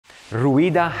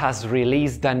Ruida has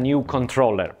released a new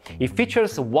controller. It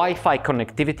features Wi-Fi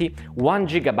connectivity, 1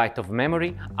 GB of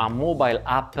memory, a mobile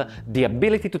app, the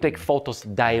ability to take photos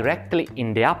directly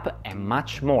in the app and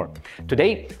much more.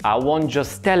 Today, I won't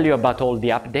just tell you about all the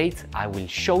updates, I will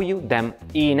show you them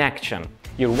in action.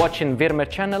 You're watching Virmer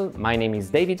channel, my name is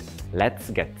David, let's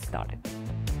get started.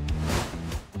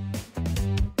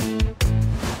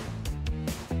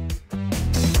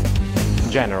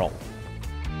 General.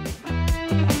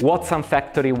 Watson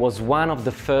Factory was one of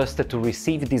the first to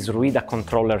receive these Ruida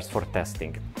controllers for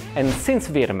testing. And since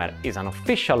Virmer is an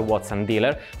official Watson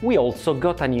dealer, we also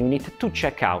got a unit to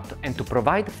check out and to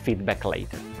provide feedback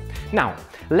later. Now,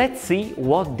 let's see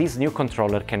what this new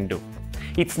controller can do.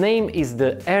 Its name is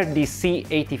the Ruida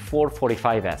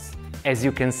 8445S. As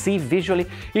you can see visually,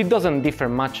 it doesn't differ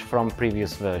much from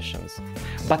previous versions.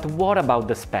 But what about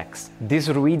the specs? This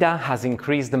Ruida has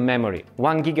increased the memory,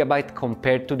 1 GB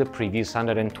compared to the previous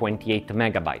 128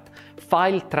 MB.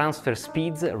 File transfer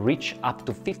speeds reach up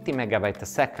to 50 MB a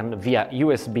second via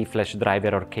USB flash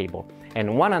driver or cable,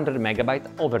 and 100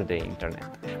 MB over the internet.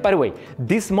 By the way,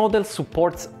 this model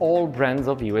supports all brands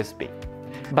of USB.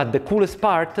 But the coolest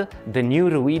part, the new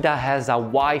Ruida has a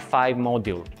Wi-Fi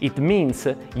module. It means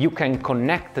you can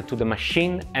connect to the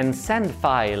machine and send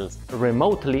files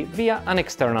remotely via an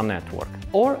external network,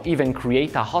 or even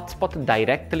create a hotspot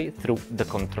directly through the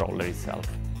controller itself.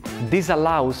 This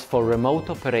allows for remote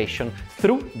operation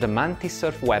through the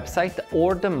Mantisurf website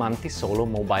or the Mantisolo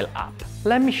mobile app.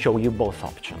 Let me show you both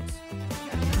options.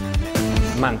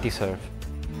 Mantisurf.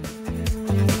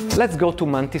 Let's go to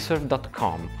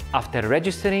mantisurf.com. After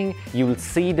registering, you'll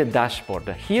see the dashboard.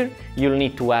 Here, you'll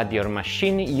need to add your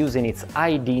machine using its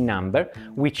ID number,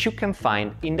 which you can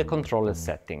find in the controller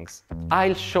settings.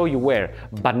 I'll show you where,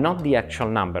 but not the actual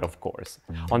number, of course.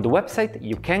 On the website,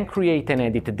 you can create and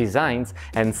edit designs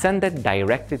and send it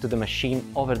directly to the machine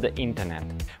over the internet.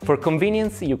 For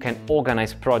convenience, you can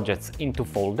organize projects into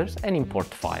folders and import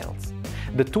files.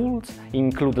 The tools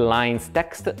include lines,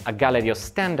 text, a gallery of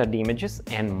standard images,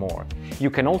 and more. You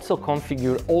can also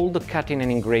configure all the cutting and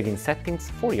engraving settings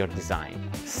for your design.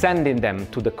 Sending them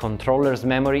to the controller's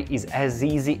memory is as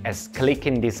easy as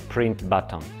clicking this print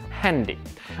button. Handy.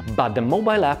 But the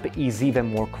mobile app is even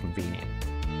more convenient.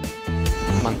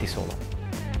 Mantisolo.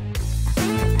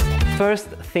 First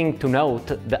thing to note,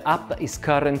 the app is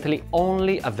currently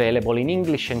only available in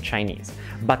English and Chinese,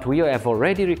 but we have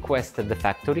already requested the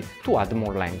factory to add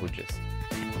more languages.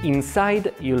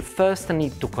 Inside, you'll first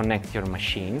need to connect your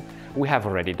machine. We have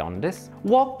already done this.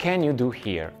 What can you do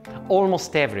here?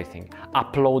 Almost everything.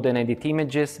 Upload and edit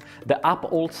images. The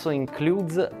app also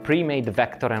includes pre-made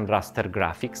vector and raster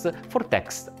graphics for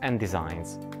text and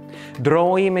designs.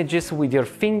 Draw images with your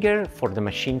finger for the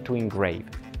machine to engrave.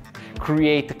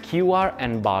 Create QR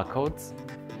and barcodes.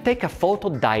 Take a photo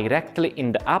directly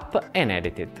in the app and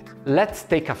edit it. Let's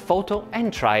take a photo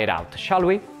and try it out, shall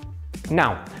we?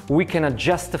 Now, we can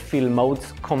adjust the fill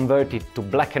modes, convert it to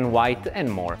black and white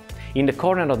and more. In the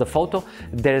corner of the photo,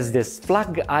 there's this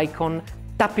flag icon.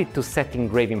 Tap it to set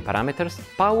engraving parameters,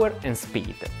 power and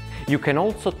speed. You can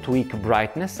also tweak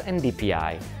brightness and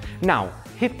DPI. Now,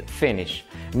 hit finish.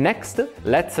 Next,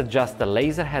 let's adjust the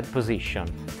laser head position.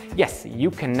 Yes, you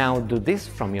can now do this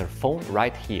from your phone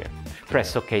right here.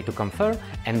 Press OK to confirm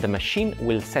and the machine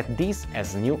will set this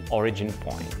as new origin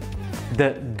point.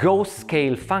 The Go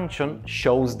Scale function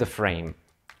shows the frame.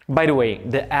 By the way,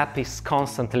 the app is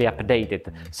constantly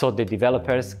updated, so the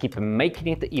developers keep making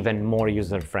it even more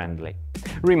user-friendly.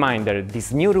 Reminder,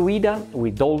 this new Ruida,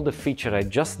 with all the features I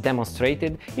just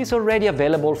demonstrated, is already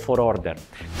available for order.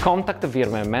 Contact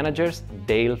Virmer managers,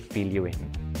 they'll fill you in.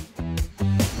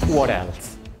 What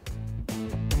else?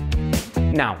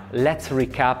 Now, let's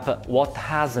recap what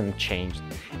hasn't changed.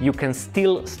 You can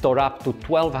still store up to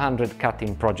 1200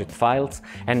 cutting project files,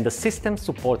 and the system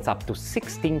supports up to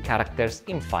 16 characters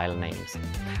in file names.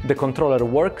 The controller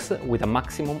works with a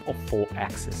maximum of 4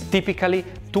 axes. Typically,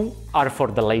 2 are for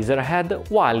the laser head,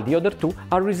 while the other 2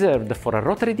 are reserved for a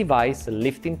rotary device,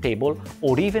 lifting table,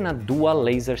 or even a dual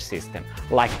laser system,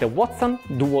 like the Watson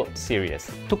Duo series,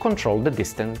 to control the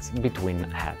distance between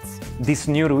heads. This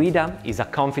new Ruida is a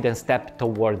confident step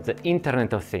towards the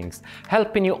Internet of Things,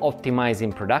 helping you optimize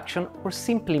in production or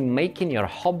simply making your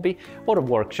hobby or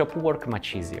workshop work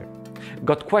much easier.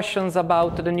 Got questions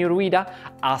about the new Ruida?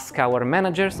 Ask our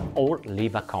managers or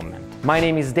leave a comment. My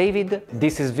name is David,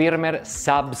 this is Virmer,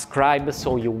 subscribe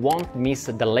so you won't miss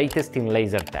the latest in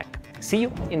laser tech. See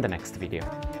you in the next video.